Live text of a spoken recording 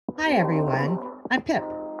Hi, everyone. I'm Pip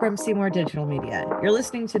from Seymour Digital Media. You're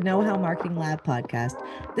listening to Know How Marketing Lab podcast.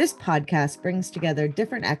 This podcast brings together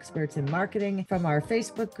different experts in marketing from our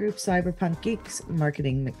Facebook group, Cyberpunk Geeks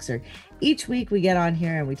Marketing Mixer. Each week we get on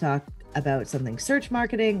here and we talk about something search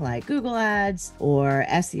marketing like Google Ads or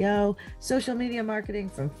SEO, social media marketing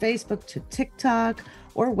from Facebook to TikTok,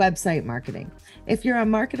 or website marketing. If you're a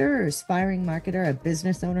marketer or aspiring marketer, a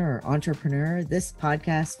business owner or entrepreneur, this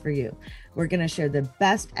podcast for you. We're going to share the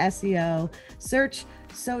best SEO, search,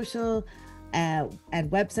 social, and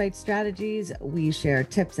website strategies. We share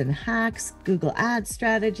tips and hacks, Google Ads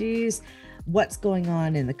strategies, what's going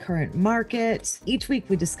on in the current market. Each week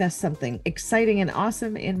we discuss something exciting and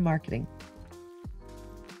awesome in marketing.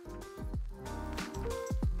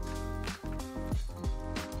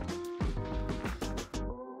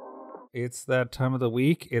 It's that time of the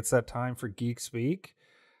week. It's that time for Geek Speak.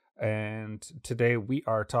 And today we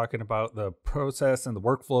are talking about the process and the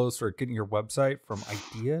workflows for getting your website from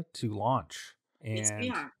idea to launch. Yes, we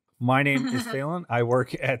And are. my name is Phelan. I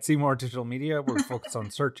work at Seymour Digital Media. We're focused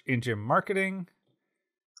on search engine marketing.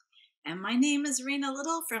 And my name is Rena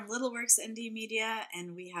Little from Littleworks ND Media,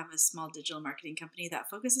 and we have a small digital marketing company that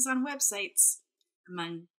focuses on websites,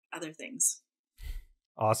 among other things.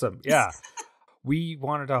 Awesome. Yeah. We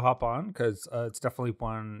wanted to hop on because it's definitely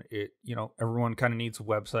one, everyone kind of needs a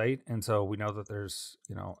website. And so we know that there's,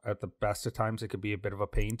 at the best of times, it could be a bit of a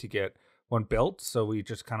pain to get one built. So we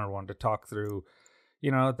just kind of wanted to talk through,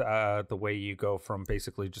 the way you go from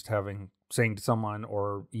basically just saying to someone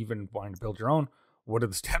or even wanting to build your own, what are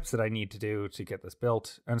the steps that I need to do to get this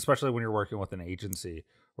built? And especially when you're working with an agency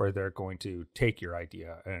where they're going to take your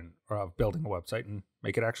idea and building a website and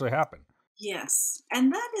make it actually happen. Yes.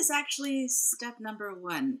 And that is actually step number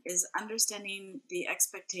one, is understanding the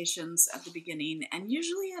expectations at the beginning. And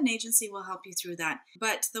usually an agency will help you through that.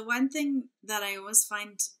 But the one thing that I always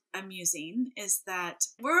find amusing is that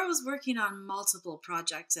we're always working on multiple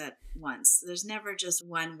projects at once. There's never just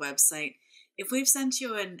one website. If we've sent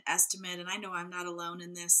you an estimate, and I know I'm not alone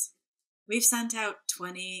in this, we've sent out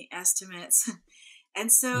 20 estimates.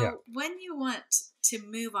 And so when you want to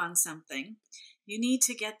move on something, you need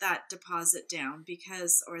to get that deposit down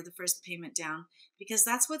or the first payment down, because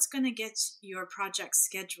that's what's going to get your project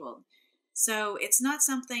scheduled. So it's not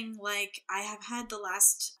something like I have had the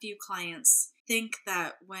last few clients think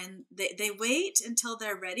that when they wait until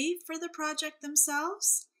they're ready for the project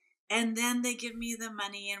themselves, and then they give me the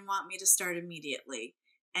money and want me to start immediately.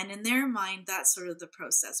 And in their mind, that's sort of the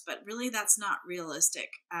process. But really, that's not realistic.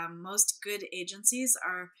 Most good agencies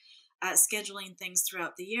are scheduling things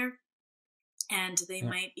throughout the year, and they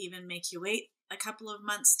might even make you wait a couple of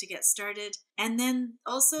months to get started. And then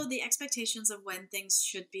also the expectations of when things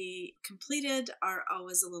should be completed are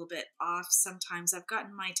always a little bit off. Sometimes I've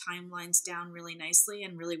gotten my timelines down really nicely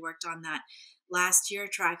and really worked on that last year,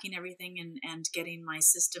 tracking everything and getting my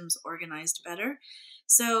systems organized better.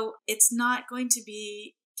 So it's not going to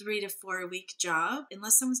be 3 to 4 week job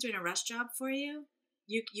unless someone's doing a rush job for you.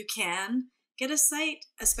 You can get a site,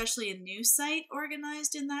 especially a new site,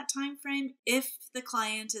 organized in that time frame if the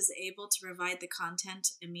client is able to provide the content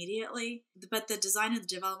immediately. But the design and the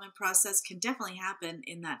development process can definitely happen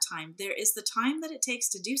in that time. There is the time that it takes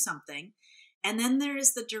to do something, and then there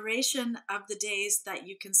is the duration of the days that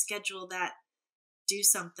you can schedule that do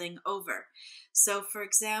something over. So for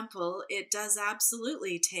example, it does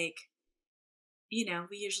absolutely take, we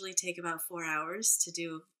usually take about 4 hours to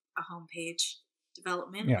do a homepage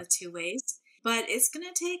development with 2 ways. But it's going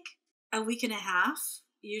to take a week and a half,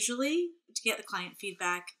 usually, to get the client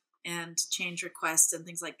feedback and change requests and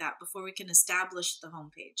things like that before we can establish the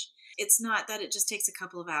homepage. It's not that it just takes a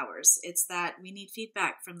couple of hours. It's that we need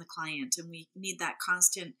feedback from the client, and we need that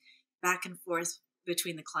constant back and forth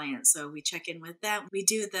between the client. So we check in with them.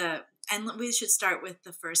 And we should start with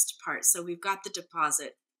the first part. So we've got the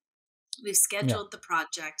deposit. We've scheduled the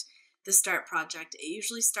project, the start project. It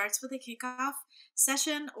usually starts with a kickoff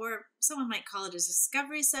session, or someone might call it a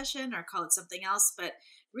discovery session or call it something else. But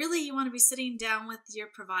really, you want to be sitting down with your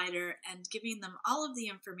provider and giving them all of the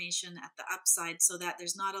information at the upside so that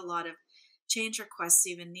there's not a lot of change requests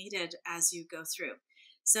even needed as you go through.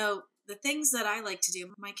 So the things that I like to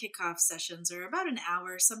do, my kickoff sessions are about an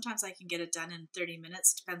hour. Sometimes I can get it done in 30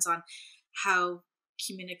 minutes. It depends on how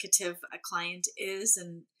communicative a client is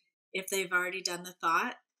and if they've already done the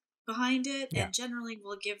thought behind it. And generally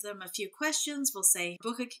we'll give them a few questions. We'll say,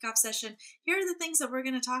 book a kickoff session. Here are the things that we're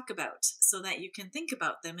going to talk about so that you can think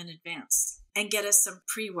about them in advance and get us some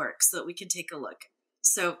pre-work so that we can take a look.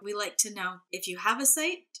 So we like to know if you have a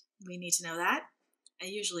site, we need to know that.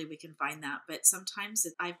 Usually we can find that, but sometimes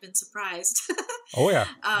I've been surprised Oh yeah.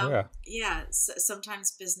 Oh yeah. Yeah,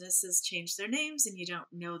 sometimes businesses change their names and you don't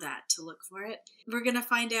know that to look for it. We're going to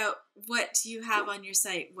find out, what do you have on your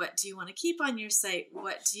site? What do you want to keep on your site?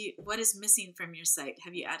 What is missing from your site?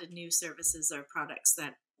 Have you added new services or products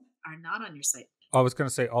that are not on your site? I was going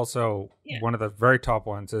to say also, Yeah. one of the very top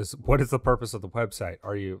ones is, what is the purpose of the website?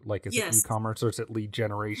 Are you like, is it Yes. e-commerce or is it lead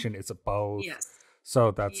generation? Is it both? Yes.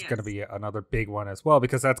 So that's Yes. going to be another big one as well,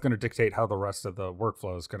 because that's going to dictate how the rest of the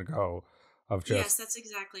workflow is going to go. Yes, that's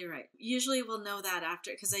exactly right. Usually we'll know that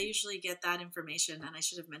after, because I usually get that information, and I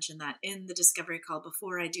should have mentioned that in the discovery call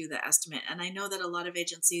before I do the estimate. And I know that a lot of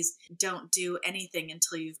agencies don't do anything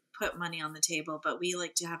until you've put money on the table, but we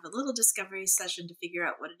like to have a little discovery session to figure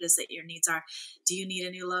out what it is that your needs are. Do you need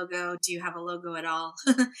a new logo? Do you have a logo at all?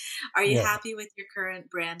 Are you happy with your current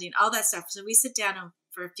branding? All that stuff. So we sit down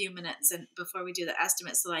for a few minutes and before we do the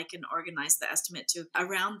estimate, so I can organize the estimate to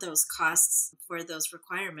around those costs for those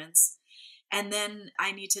requirements. And then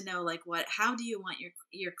I need to know, like, how do you want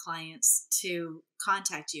your clients to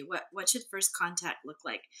contact you? What should first contact look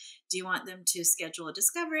like? Do you want them to schedule a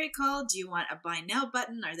discovery call? Do you want a buy now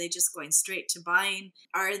button? Are they just going straight to buying?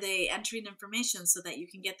 Are they entering information so that you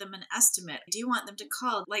can get them an estimate? Do you want them to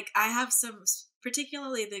call? Like, I have some,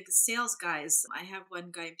 particularly the sales guys. I have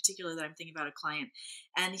one guy in particular that I'm thinking about, a client,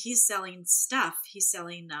 and he's selling stuff. He's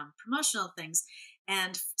selling promotional things.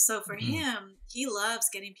 And so for him, he loves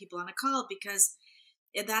getting people on a call because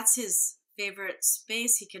that's his favorite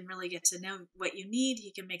space. He can really get to know what you need.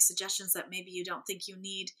 He can make suggestions that maybe you don't think you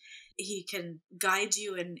need. He can guide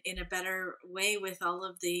you in a better way with all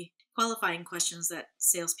of the qualifying questions that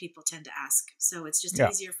salespeople tend to ask. So it's just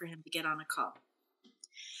easier for him to get on a call.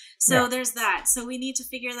 So there's that. So we need to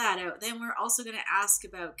figure that out. Then we're also going to ask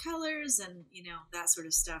about colors and, that sort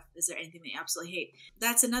of stuff. Is there anything that you absolutely hate?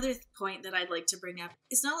 That's another point that I'd like to bring up.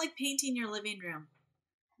 It's not like painting your living room.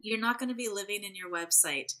 You're not going to be living in your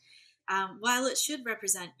website. While it should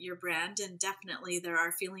represent your brand, and definitely there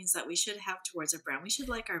are feelings that we should have towards our brand. We should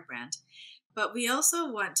like our brand. But we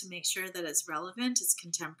also want to make sure that it's relevant, it's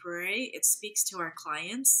contemporary, it speaks to our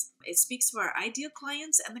clients, it speaks to our ideal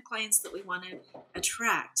clients and the clients that we want to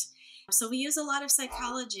attract. So we use a lot of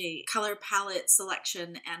psychology, color palette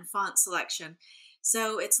selection and font selection.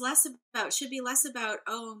 So it's should be less about,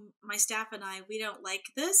 oh, my staff and I, we don't like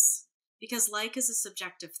this, because like is a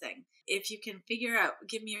subjective thing. If you can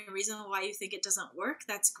give me a reason why you think it doesn't work,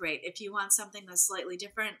 that's great. If you want something that's slightly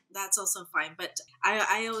different, that's also fine. But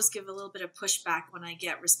I always give a little bit of pushback when I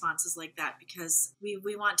get responses like that, because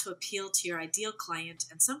we want to appeal to your ideal client.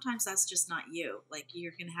 And sometimes that's just not you. Like,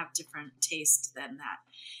 you're going to have different taste than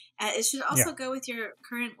that. It should also go with your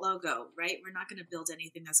current logo, right? We're not going to build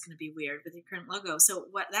anything that's going to be weird with your current logo. So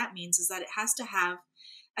what that means is that it has to have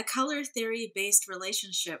a color theory based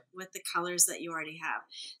relationship with the colors that you already have.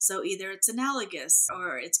 So either it's analogous,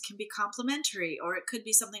 or it can be complementary, or it could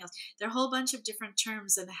be something else. There are a whole bunch of different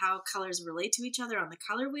terms and how colors relate to each other on the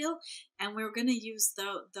color wheel. And we're going to use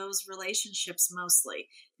those relationships mostly,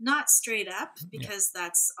 not straight up, because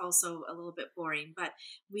that's also a little bit boring. But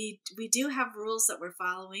we do have rules that we're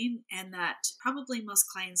following and that probably most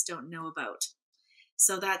clients don't know about.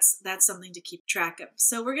 So that's something to keep track of.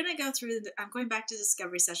 So we're going to go through, I'm going back to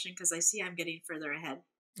discovery session because I see I'm getting further ahead.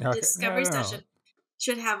 Okay. The discovery session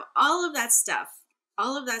should have all of that stuff.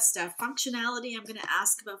 Functionality, I'm going to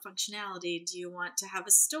ask about functionality. Do you want to have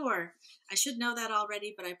a store? I should know that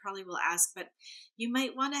already, but I probably will ask. But you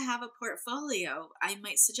might want to have a portfolio. I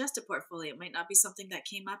might suggest a portfolio. It might not be something that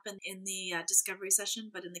came up in the discovery session,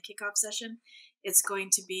 but in the kickoff session, it's going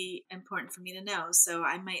to be important for me to know. So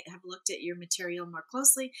I might have looked at your material more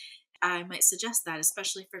closely. I might suggest that,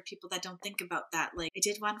 especially for people that don't think about that. Like, I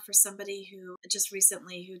did one for somebody who just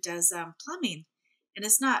recently who does plumbing, and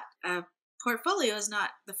it's not portfolio is not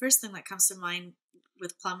the first thing that comes to mind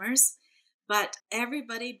with plumbers, but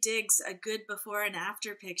everybody digs a good before and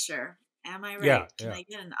after picture. Am I right? Yeah, Can I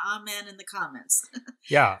get an amen in the comments?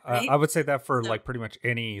 Yeah, right? I would say that for like pretty much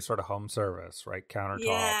any sort of home service, right? Countertops.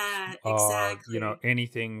 Yeah, exactly.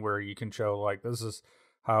 Anything where you can show like, this is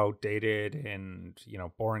how dated and,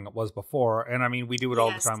 boring it was before. And I mean, we do it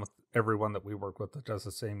all the time with everyone that we work with that does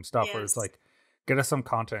the same stuff, where it's like, get us some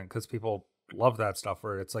content, because people love that stuff,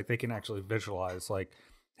 where it's like they can actually visualize, like,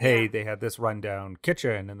 hey, they had this rundown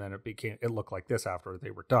kitchen and then it looked like this after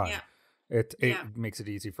they were done. It makes it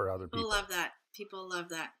easy for other people. People love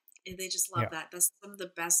that. They just love that. That's some of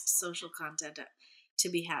the best social content to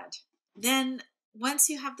be had. Then once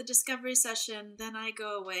you have the discovery session, then I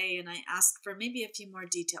go away and I ask for maybe a few more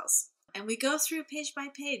details, and we go through page by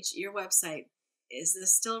page your website. Is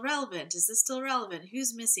this still relevant? Is this still relevant?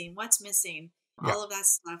 Who's missing? What's missing? All of that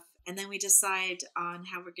stuff. And then we decide on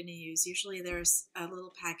how we're going to use. Usually there's a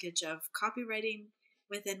little package of copywriting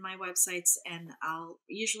within my websites, and I'll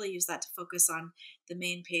usually use that to focus on the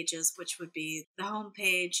main pages, which would be the home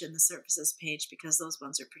page and the services page, because those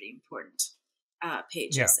ones are pretty important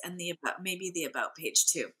pages, and the about, maybe the about page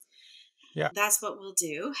too. Yeah. That's what we'll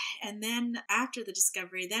do. And then after the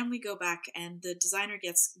discovery, then we go back and the designer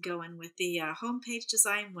gets going with the homepage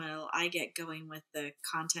design, while I get going with the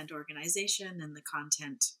content organization and the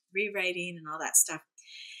content rewriting and all that stuff.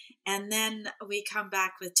 And then we come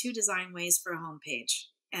back with 2 design ways for a homepage.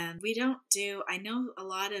 And we don't do, I know a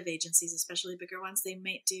lot of agencies, especially bigger ones, they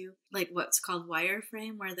might do like what's called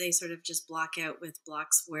wireframe, where they sort of just block out with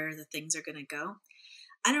blocks where the things are going to go.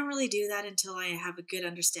 I don't really do that until I have a good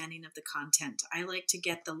understanding of the content. I like to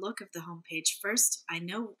get the look of the homepage first. I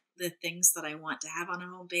know the things that I want to have on a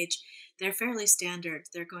homepage. They're fairly standard.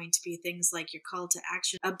 They're going to be things like your call to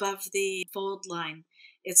action above the fold line.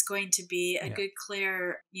 It's going to be a good,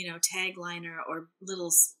 clear, tagline or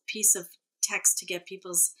little piece of text to get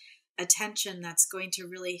people's attention that's going to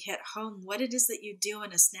really hit home what it is that you do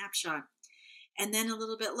in a snapshot. And then a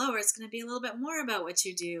little bit lower, it's going to be a little bit more about what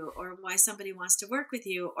you do, or why somebody wants to work with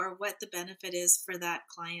you, or what the benefit is for that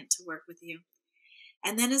client to work with you.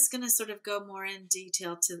 And then it's going to sort of go more in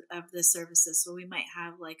detail of the services. So we might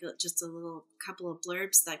have like just a little couple of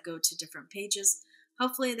blurbs that go to different pages.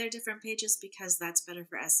 Hopefully they're different pages because that's better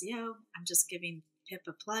for SEO. I'm just giving Pip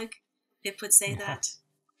a plug. Pip would say that.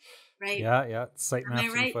 Right? Yeah. Sitemaps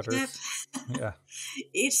and right, footers. Yeah.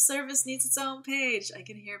 Each service needs its own page. I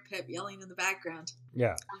can hear Pip yelling in the background.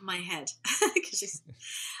 Yeah. Of my head.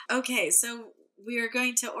 Okay, so we are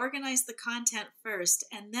going to organize the content first,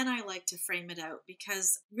 and then I like to frame it out,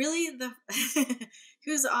 because really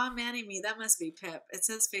who's manning me? That must be Pip. It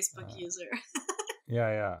says Facebook user.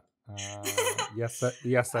 Yeah. Yes, that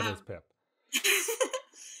is Pip.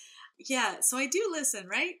 Yeah, so I do listen,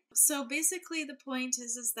 right? So basically the point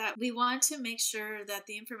is that we want to make sure that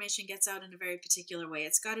the information gets out in a very particular way.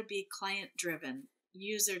 It's got to be client-driven,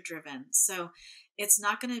 user-driven. So it's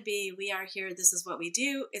not going to be, we are here, this is what we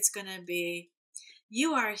do. It's going to be,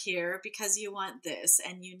 you are here because you want this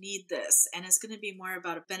and you need this. And it's going to be more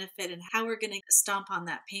about a benefit and how we're going to stomp on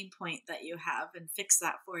that pain point that you have and fix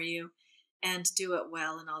that for you and do it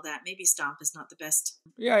well and all that. Maybe stomp is not the best.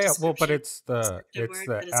 Yeah. Well, but it's the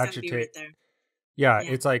agitate. Right there. Yeah,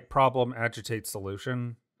 it's like problem, agitate,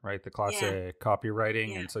 solution, right? The classic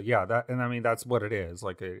copywriting. And so, and I mean, that's what it is.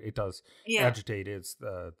 Like it does. Agitate is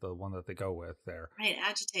the one that they go with there. Right.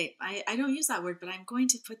 Agitate. I don't use that word, but I'm going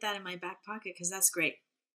to put that in my back pocket because that's great.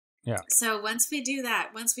 Yeah. So once we do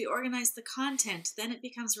that, once we organize the content, then it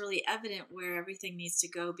becomes really evident where everything needs to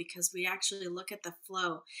go, because we actually look at the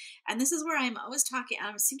flow. And this is where I'm always talking.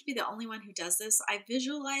 I seem to be the only one who does this. I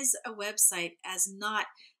visualize a website as not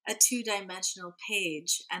a 2-dimensional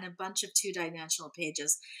page and a bunch of 2-dimensional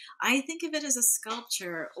pages. I think of it as a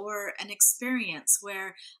sculpture or an experience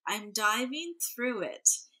where I'm diving through it.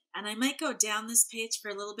 And I might go down this page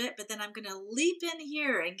for a little bit, but then I'm going to leap in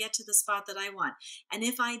here and get to the spot that I want. And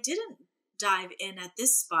if I didn't dive in at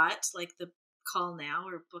this spot, like the call now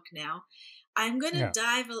or book now, I'm going to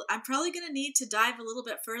I'm probably going to need to dive a little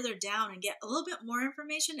bit further down and get a little bit more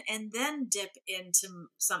information and then dip into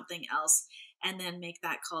something else and then make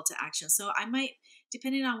that call to action. So I might,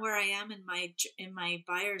 depending on where I am in my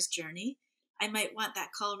buyer's journey, I might want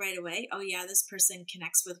that call right away. Oh yeah, this person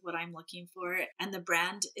connects with what I'm looking for and the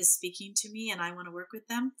brand is speaking to me and I want to work with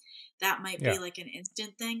them. That might be like an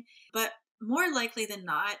instant thing. But more likely than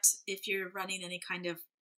not, if you're running any kind of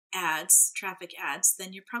ads, traffic ads,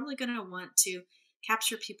 then you're probably going to want to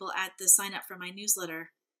capture people at the sign up for my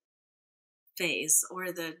newsletter phase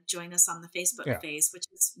or the join us on the Facebook phase, which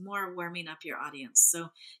is more warming up your audience. So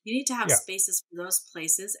you need to have spaces for those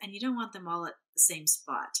places, and you don't want them all at the same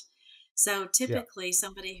spot. So typically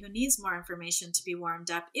somebody who needs more information to be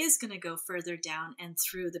warmed up is going to go further down and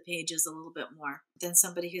through the pages a little bit more than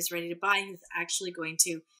somebody who's ready to buy, who's actually going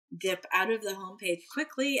to dip out of the homepage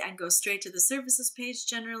quickly and go straight to the services page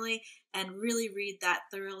generally and really read that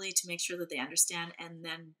thoroughly to make sure that they understand and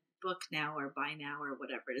then book now or buy now or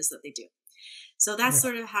whatever it is that they do. So that's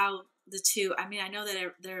sort of how the two, I mean, I know that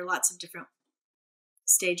there are lots of different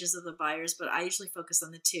stages of the buyers, but I usually focus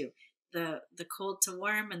on the two. The cold to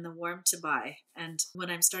warm and the warm to buy. And when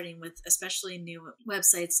I'm starting with especially new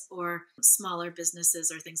websites or smaller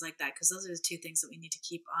businesses or things like that, because those are the two things that we need to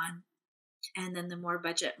keep on. And then the more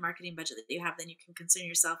marketing budget that you have, then you can concern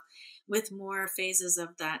yourself with more phases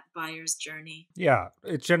of that buyer's journey. Yeah,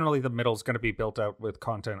 it's generally the middle is going to be built out with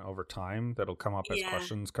content over time that'll come up as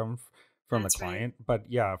questions come from the client. Right.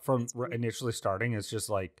 But from initially starting, it's just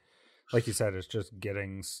like you said, it's just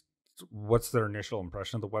getting what's their initial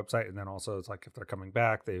impression of the website, and then also it's like if they're coming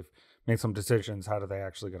back, they've made some decisions, how do they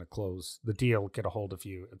actually going to close the deal, get a hold of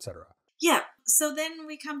you, etc. Yeah. So then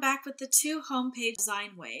we come back with the 2 homepage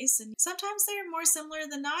design ways, and sometimes they're more similar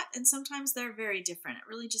than not, and sometimes they're very different. It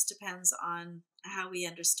really just depends on how we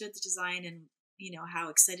understood the design and, how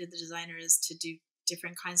excited the designer is to do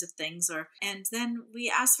different kinds of things. And then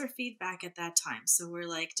we ask for feedback at that time. So we're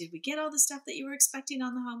like, did we get all the stuff that you were expecting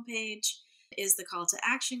on the homepage? Is the call to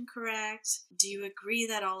action correct? Do you agree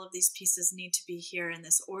that all of these pieces need to be here in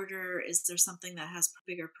this order? Is there something that has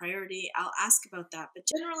bigger priority? I'll ask about that. But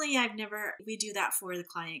generally, we do that for the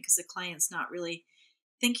client because the client's not really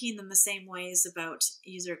thinking in the same ways about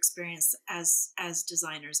user experience as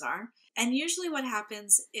designers are. And usually what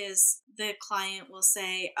happens is the client will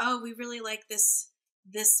say, oh, we really like this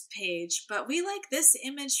page, but we like this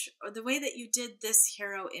image or the way that you did this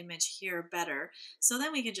hero image here better. So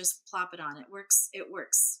then we can just plop it on. It works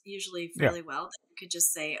usually fairly well. You could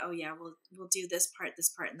just say, oh yeah, we'll do this part,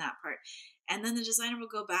 and that part. And then the designer will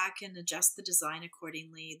go back and adjust the design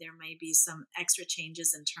accordingly. There may be some extra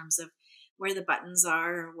changes in terms of where the buttons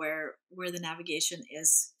are, or where the navigation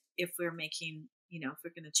is. If we're making, if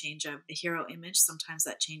we're going to change a hero image, sometimes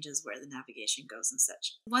that changes where the navigation goes and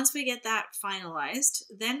such. Once we get that finalized,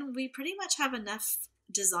 then we pretty much have enough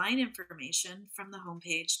design information from the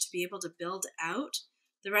homepage to be able to build out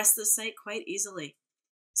the rest of the site quite easily.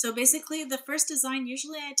 So basically, the first design,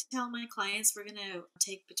 usually I tell my clients we're going to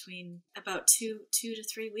take between about 2 to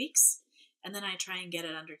 3 weeks. And then I try and get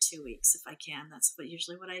it under 2 weeks if I can. That's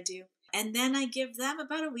usually what I do. And then I give them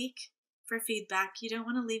about a week for feedback. You don't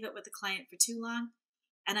want to leave it with the client for too long.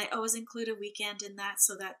 And I always include a weekend in that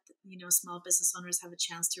so that, small business owners have a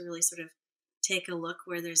chance to really sort of take a look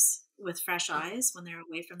with fresh eyes when they're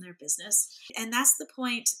away from their business. And that's the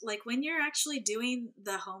point. Like when you're actually doing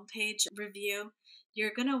the homepage review,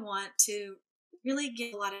 you're going to want to really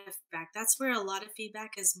get a lot of feedback. That's where a lot of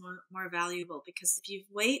feedback is more valuable, because if you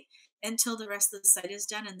wait until the rest of the site is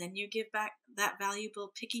done and then you give back that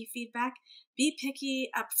valuable picky feedback, be picky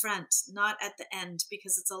up front, not at the end,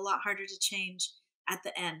 because it's a lot harder to change at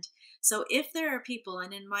the end. So if there are people,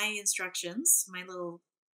 and in my instructions, my little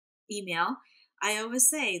email, I always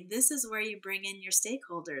say, this is where you bring in your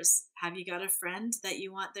stakeholders. Have you got a friend that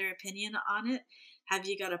you want their opinion on it? Have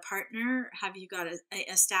you got a partner? Have you got a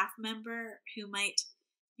staff member who might,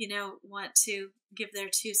 want to give their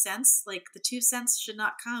 2 cents? Like the 2 cents should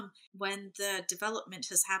not come when the development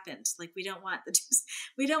has happened. Like we don't want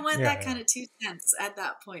that kind of 2 cents at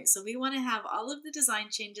that point. So we want to have all of the design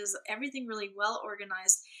changes, everything really well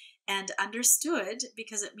organized and understood,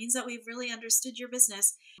 because it means that we've really understood your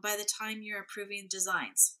business by the time you're approving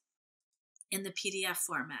designs in the PDF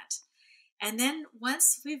format. And then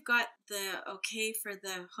once we've got the okay for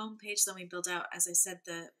the homepage, then we build out, as I said,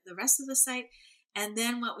 the rest of the site. And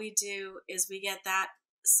then what we do is we get that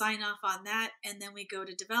sign off on that, and then we go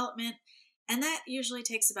to development. And that usually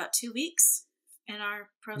takes about 2 weeks in our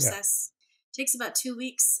process. Yeah. Takes about 2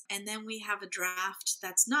 weeks. And then we have a draft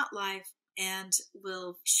that's not live, and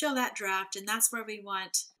we'll show that draft. And that's where we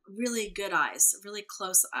want really good eyes, really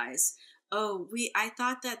close eyes. Oh, I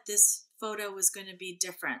thought that this photo was going to be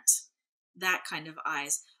different. That kind of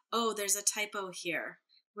eyes. Oh, there's a typo here.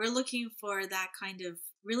 We're looking for that kind of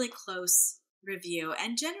really close review.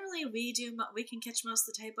 And generally we can catch most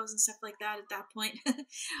of the typos and stuff like that at that point.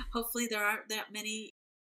 Hopefully there aren't that many.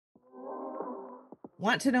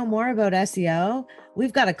 Want to know more about SEO?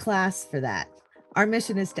 We've got a class for that. Our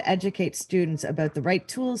mission is to educate students about the right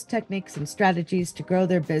tools, techniques, and strategies to grow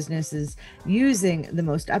their businesses using the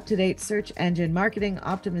most up-to-date search engine marketing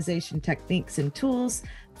optimization techniques and tools.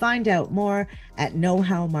 Find out more at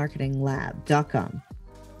knowhowmarketinglab.com.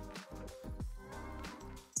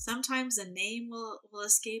 Sometimes a name will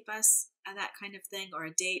escape us and that kind of thing, or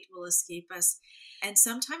a date will escape us. And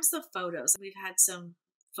sometimes the photos. We've had some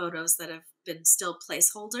photos that have been still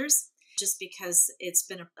placeholders, just because it's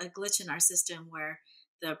been a glitch in our system where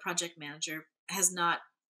the project manager has not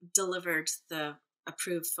delivered the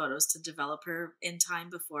approved photos to developer in time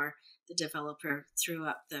before the developer threw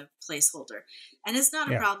up the placeholder. And it's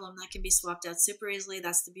not a problem. That can be swapped out super easily.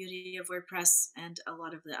 That's the beauty of WordPress and a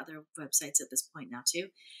lot of the other websites at this point now too.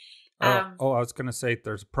 I was going to say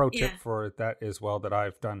there's a pro tip for that as well that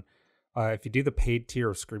I've done. If you do the paid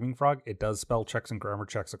tier of Screaming Frog, it does spell checks and grammar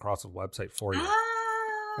checks across the website for you.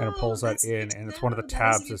 And it pulls that in, and it's one of the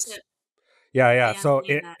tabs. So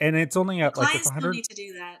it's only at like it's 100. Don't need to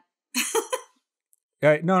do that.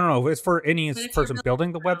 No. It's for any person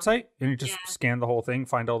building the website, and you just scan the whole thing,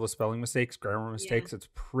 find all the spelling mistakes, grammar mistakes. It's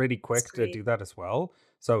pretty quick to do that as well.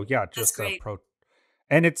 So just a pro.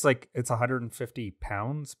 And it's like it's 150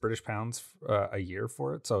 pounds, British pounds, a year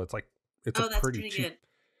for it. So it's like it's a Oh, that's pretty pretty cheap. good.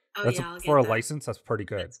 Oh That's yeah, I'll for get a that. license. That's pretty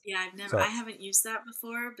good. Yeah, I So haven't used that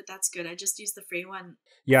before, but that's good. I just used the free one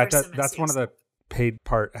yeah, for some that's one SEO of the stuff. paid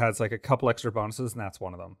part has like a couple extra bonuses, and that's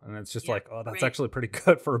one of them. And it's just Yeah, like, oh, that's great. actually pretty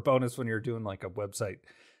good for a bonus when you're doing like a website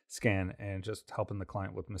scan and just helping the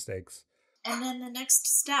client with mistakes. And then the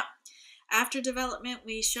next step after development,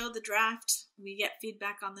 we show the draft, we get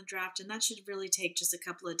feedback on the draft, and that should really take just a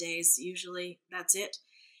couple of days. Usually, that's it.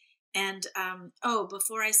 And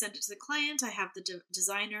before I send it to the client, I have the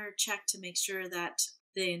designer check to make sure that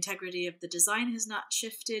the integrity of the design has not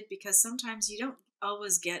shifted, because sometimes you don't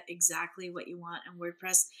always get exactly what you want in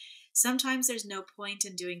WordPress. Sometimes there's no point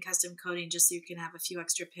in doing custom coding just so you can have a few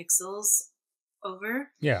extra pixels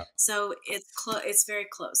over. Yeah. So it's very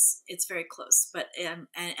close. It's very close, but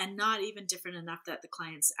and not even different enough that the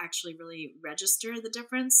clients actually really register the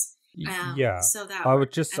difference. Yeah. So that I would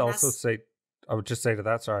works. just And also that's say, I would just say to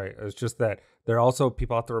that, sorry, it's just that there are also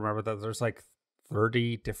people have to remember that there's like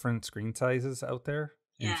 30 different screen sizes out there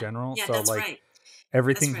in yeah. general. Yeah, So that's like right. That's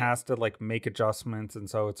everything right. has to like make adjustments, and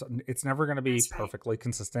so it's never going to be That's right. perfectly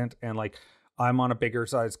consistent. And like I'm on a bigger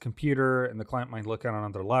size computer, and the client might look at it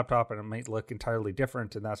on their laptop, and it might look entirely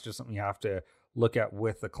different. And that's just something you have to look at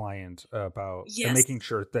with the client about, and Yes. making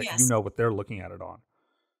sure that you Yes. know what they're looking at it on.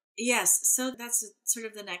 Yes. So that's sort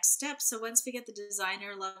of the next step. So once we get the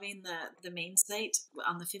designer loving the main site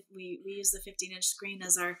on we use the 15-inch screen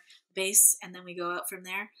as our base, and then we go out from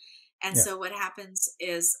there. And Yeah. so what happens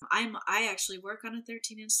is I actually work on a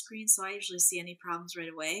 13-inch screen, so I usually see any problems right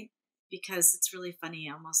away, because it's really funny.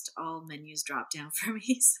 Almost all menus drop down for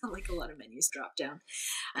me. So like a lot of menus drop down,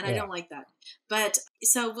 and I Yeah. don't like that. But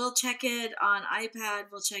so we'll check it on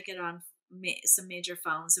iPad. We'll check it on some major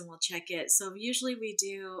phones, and we'll check it. So usually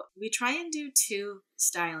we try and do two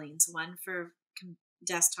stylings, one for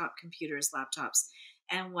desktop computers, laptops,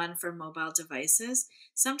 and one for mobile devices.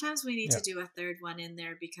 Sometimes we need Yeah. to do a third one in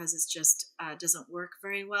there because it's just doesn't work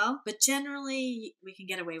very well, but generally we can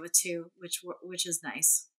get away with two, which is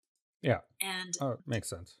nice. Yeah. And Oh, makes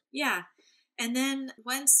sense. yeah, and then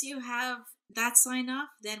once you have that sign off,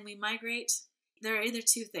 then we migrate. There are either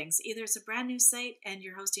two things. Either it's a brand new site and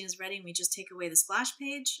your hosting is ready and we just take away the splash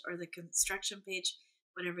page or the construction page,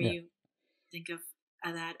 whatever Yeah. you think of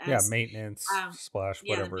that Yeah. as. Maintenance, Um, splash,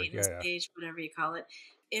 yeah, the whatever. maintenance Yeah. page, whatever you call it.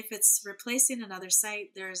 If it's replacing another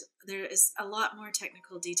site, there is a lot more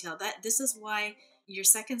technical detail. That this is why your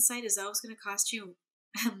second site is always going to cost you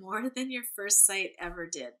more than your first site ever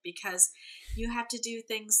did, because you have to do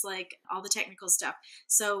things like all the technical stuff.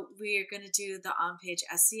 So we're going to do the on-page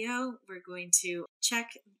SEO. We're going to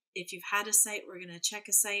check if you've had a site. We're going to check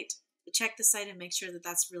the site and make sure that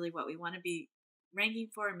that's really what we want to be ranking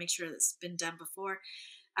for, and make sure that's been done before.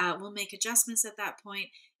 We'll make adjustments at that point.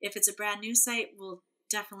 If it's a brand new site, we'll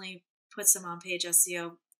definitely put some on-page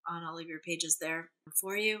SEO on all of your pages there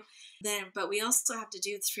for you. But we also have to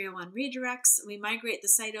do 301 redirects. We migrate the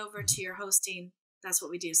site over to your hosting. That's what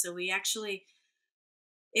we do. So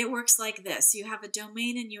it works like this. You have a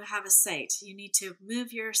domain and you have a site. You need to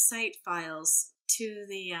move your site files to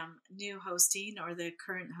the new hosting or the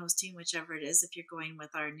current hosting, whichever it is. If you're going with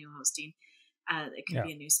our new hosting, it could Yeah.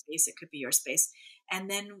 be a new space, it could be your space. And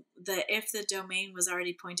then if the domain was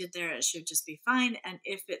already pointed there, it should just be fine. And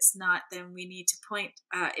if it's not, then we need to point.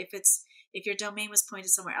 If your domain was pointed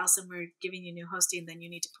somewhere else and we're giving you new hosting, then you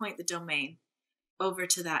need to point the domain over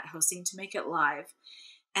to that hosting to make it live.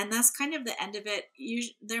 And that's kind of the end of it.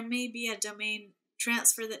 There may be a domain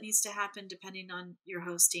transfer that needs to happen depending on your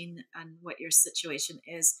hosting and what your situation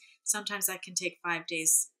is. Sometimes that can take 5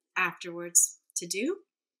 days afterwards to do.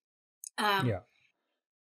 Yeah.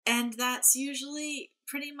 And that's usually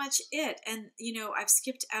pretty much it. And, I've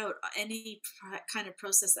skipped out any kind of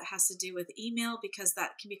process that has to do with email, because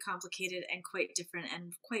that can be complicated and quite different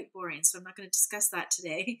and quite boring. So I'm not going to discuss that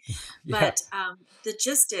today. Yeah. But the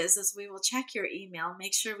gist is we will check your email,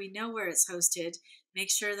 make sure we know where it's hosted,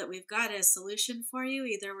 make sure that we've got a solution for you.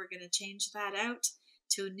 Either we're going to change that out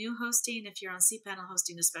to a new hosting. If you're on cPanel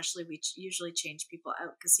hosting, especially, we usually change people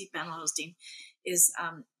out because cPanel hosting is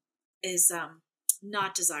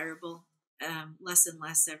not desirable, less and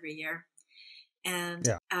less every year. And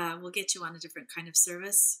Yeah. we'll get you on a different kind of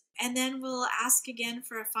service. And then we'll ask again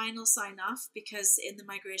for a final sign off, because in the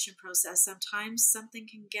migration process, sometimes something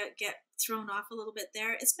can get thrown off a little bit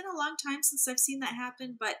there. It's been a long time since I've seen that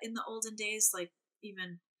happen, but in the olden days, like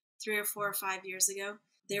even 3 or 4 or 5 years ago,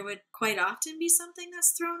 there would quite often be something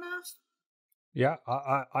that's thrown off. Yeah.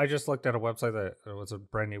 I just looked at a website that it was a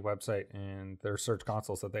brand new website, and their search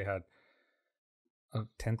console said they had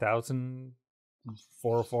 10,000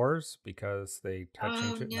 404s because they had Oh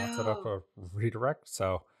changed it and not set up no. a redirect.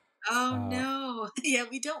 So, Oh uh, no. Yeah,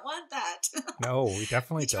 we don't want that. no, we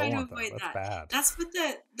definitely We don't try to want that. avoid That's that. bad.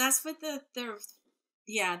 That's what the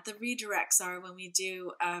yeah, the redirects are when we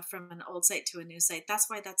do from an old site to a new site. That's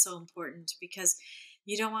why that's so important, because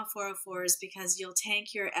you don't want 404s, because you'll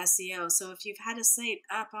tank your SEO. So if you've had a site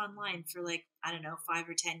up online for like, I don't know, 5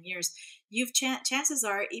 or 10 years, you've chances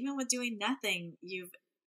are, even with doing nothing, you've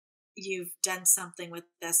done something with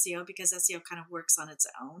SEO, because SEO kind of works on its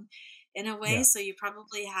own in a way. Yeah. So you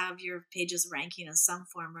probably have your pages ranking in some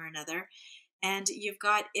form or another. And you've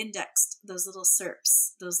got indexed those little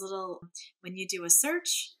SERPs, those little, when you do a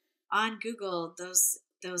search on Google,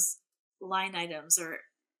 those line items are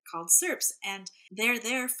called SERPs, and they're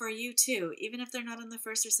there for you too. Even if they're not on the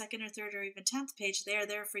first or second or third or even 10th page, they're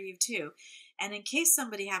there for you too. And in case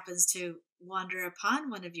somebody happens to wander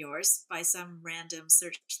upon one of yours by some random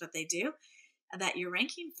search that they do that you're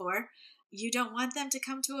ranking for, you don't want them to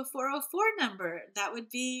come to a 404 number. That would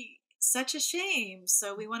be such a shame.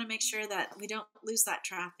 So we want to make sure that we don't lose that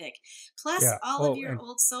traffic. Plus, Yeah. all of Oh, your and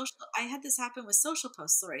old social, I had this happen with social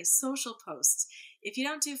posts, social posts. If you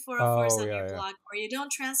don't do 404s oh on your yeah, yeah, blog, or you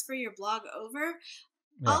don't transfer your blog over,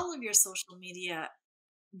 yeah. all of your social media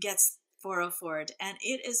gets 404'd, and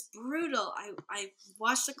it is brutal. I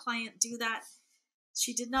watched a client do that.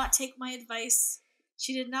 She did not take my advice.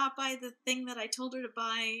 She did not buy the thing that I told her to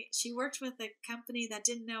buy. She worked with a company that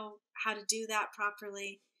didn't know how to do that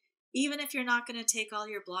properly. Even if you're not going to take all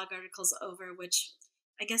your blog articles over, which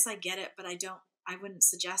I guess I get it, but I wouldn't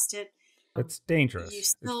suggest it. It's You dangerous. It's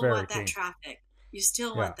still very want that dangerous. traffic. You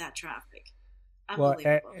still Yeah. want that traffic. Well,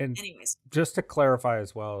 Unbelievable. and Anyways. just to clarify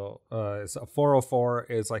as well, is a 404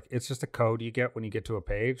 is like, it's just a code you get when you get to a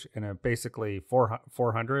page, and basically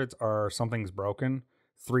 400s are something's broken,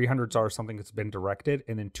 300s are something that's been directed,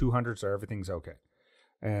 and then 200s are everything's okay.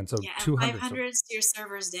 And so Yeah, and 200s, 500s, your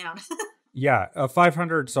server's down. yeah,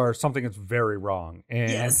 500s are something that's very wrong,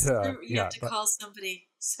 and Yes, you have yeah, to call somebody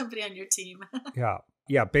on your team. yeah.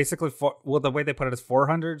 Yeah, basically, well, the way they put it is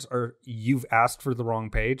 400s are you've asked for the wrong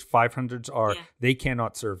page. 500s are Yeah. they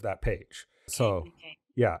cannot serve that page. So, Okay.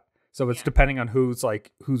 yeah. So it's Yeah. depending on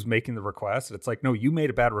who's making the request. It's like, no, you made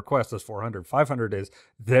a bad request. That's 400. 500 is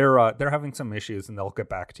they're having some issues and they'll get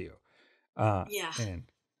back to you. Yeah.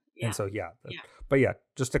 And Yeah. so yeah. Yeah. But yeah,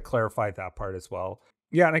 just to clarify that part as well.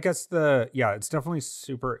 Yeah, and I guess it's definitely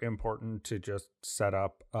super important to just set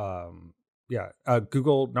up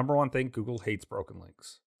Google, number one thing, Google hates broken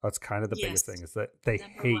links. That's kind of the biggest thing, Yes. is that they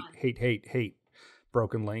Number one. hate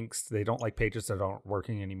broken links. They don't like pages that aren't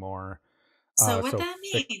working anymore. So what So that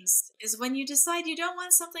means is, when you decide you don't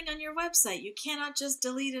want something on your website, you cannot just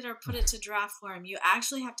delete it or put it to draft form. You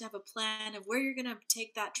actually have to have a plan of where you're going to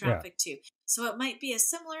take that yeah, traffic to. So it might be a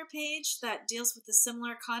similar page that deals with the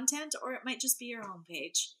similar content, or it might just be your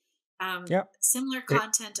homepage. yeah. Similar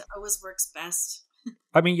content always works best.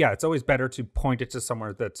 I mean, yeah, it's always better to point it to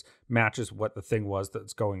somewhere that matches what the thing was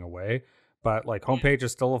that's going away. But like, Yeah. homepage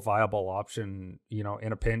is still a viable option,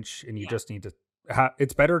 in a pinch, and you Yeah. just need to.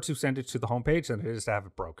 It's better to send it to the homepage than it is to have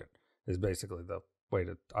it broken. Is basically the way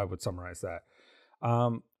I would summarize that.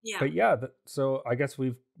 Yeah. But yeah, so I guess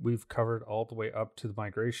we've covered all the way up to the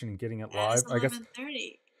migration and getting it And live. it's I guess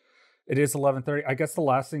 11:30. it is 11:30. I guess the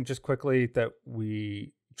last thing, just quickly, that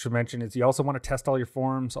we should mention is you also want to test all your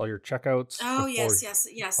forms, all your checkouts. Oh, before,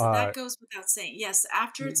 yes. That goes without saying. Yes,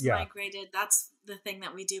 after it's yeah, migrated, that's the thing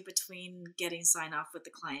that we do between getting sign off with the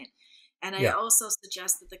client. And I yeah, also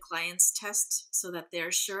suggest that the clients test so that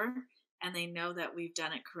they're sure and they know that we've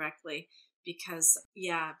done it correctly. Because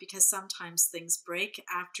sometimes things break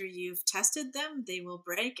after you've tested them. They will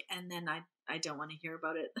break, and then I don't want to hear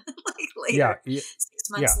about it like yeah, later, 6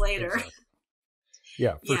 months later. Exactly.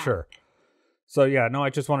 Yeah, for Yeah. sure. So yeah, no, I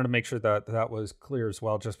just wanted to make sure that was clear as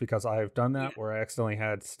well, just because I've done that Yeah. where I accidentally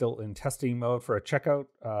had still in testing mode for a checkout.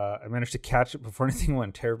 I managed to catch it before anything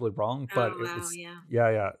went terribly wrong, but Oh, it wow. was Yeah.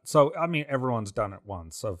 yeah. So I mean, everyone's done it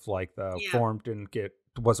once, of like the Yeah. form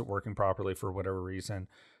wasn't working properly for whatever reason.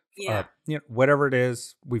 Yeah. Whatever it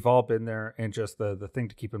is, we've all been there, and just the thing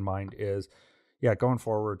to keep in mind is, yeah, going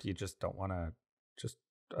forward, you just don't want to just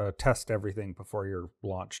test everything before you're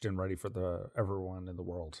launched and ready for everyone in the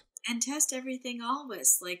world. And test everything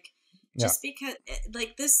always. Like, Yeah. just because,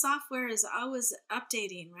 like, this software is always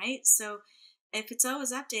updating, right? So if it's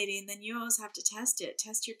always updating, then you always have to test it.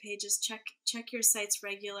 Test your pages, check your sites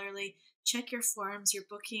regularly, check your forms, your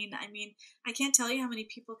booking. I mean, I can't tell you how many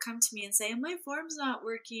people come to me and say, my form's not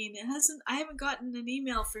working. I haven't gotten an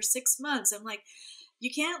email for 6 months. I'm like,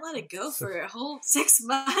 you can't let it go for a whole 6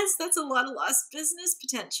 months. That's a lot of lost business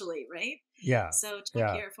potentially, right? Yeah. So check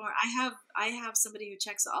Yeah. your form. I have somebody who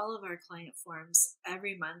checks all of our client forms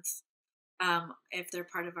every month, if they're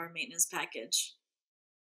part of our maintenance package.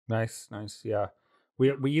 Nice. Yeah.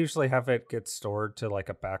 We usually have it get stored to like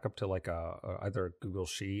a backup to like either a Google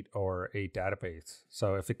Sheet or a database.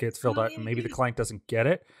 So if it gets filled Oh out yeah, and maybe the good. client doesn't get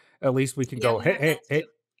it, at least we can Yeah, go, we have that hey, too.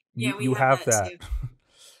 Yeah, we you have have that that. too.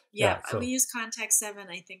 Yeah. Yeah, we So use Contact 7,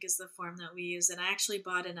 I think, is the form that we use. And I actually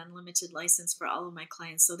bought an unlimited license for all of my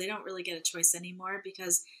clients, so they don't really get a choice anymore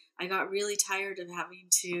because I got really tired of having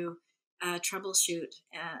to troubleshoot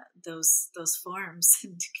those forms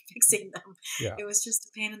and fixing them. yeah. It was just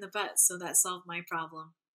a pain in the butt, so that solved my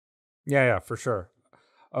problem. Yeah, for sure.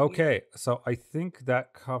 Yeah. Okay, so I think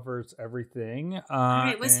that covers everything. All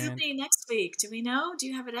right, what's And happening next week? Do we know? Do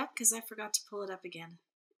you have it up? Because I forgot to pull it up again.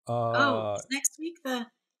 Oh, uh is next week the...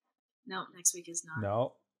 No, next week is not.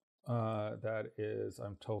 no, that is,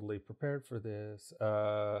 I'm totally prepared for this.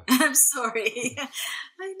 I'm sorry.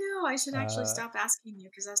 I know. I should actually Uh, stop asking you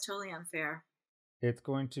because that's totally unfair. it's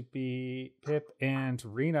going to be Pip and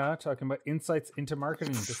Rena talking about insights into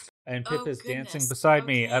marketing. And Pip Oh, is dancing goodness. beside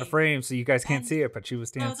me out of Okay. frame, so you guys can't And see it, but she was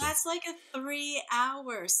so dancing. that's like a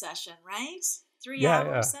 3-hour session, right? 3 Yeah,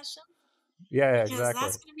 hour yeah, session? yeah, Because exactly.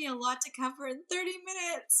 that's going to be a lot to cover in 30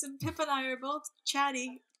 minutes. And Pip and I are both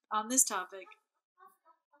chatty on this topic.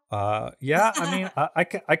 Yeah, I mean,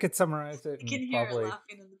 I could summarize it I can and hear her probably.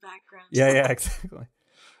 laughing in the background. Yeah, exactly.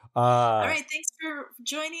 All right, thanks for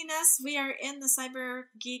joining us. We are in the Cyberpunk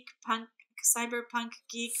Geek Marketing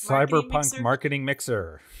Cyberpunk Mixer. Marketing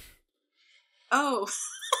Mixer. Oh.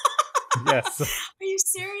 Yes. Are you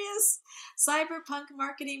serious? Cyberpunk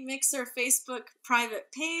Marketing Mixer Facebook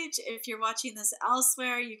private page. If you're watching this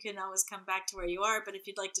elsewhere, you can always come back to where you are. But if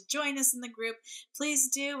you'd like to join us in the group, please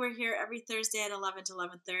do. We're here every Thursday at 11 to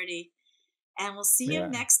 11:30. And we'll see you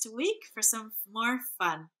next week for some more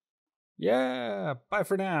fun. Yeah. Bye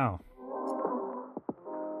for now.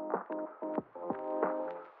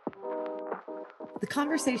 The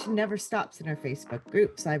conversation never stops in our Facebook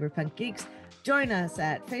group, Cyberpunk Geeks. Join us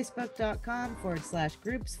at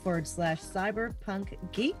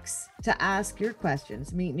facebook.com/groups/cyberpunk geeks to ask your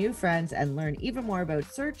questions, meet new friends, and learn even more about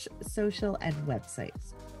search, social, and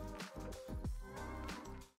websites.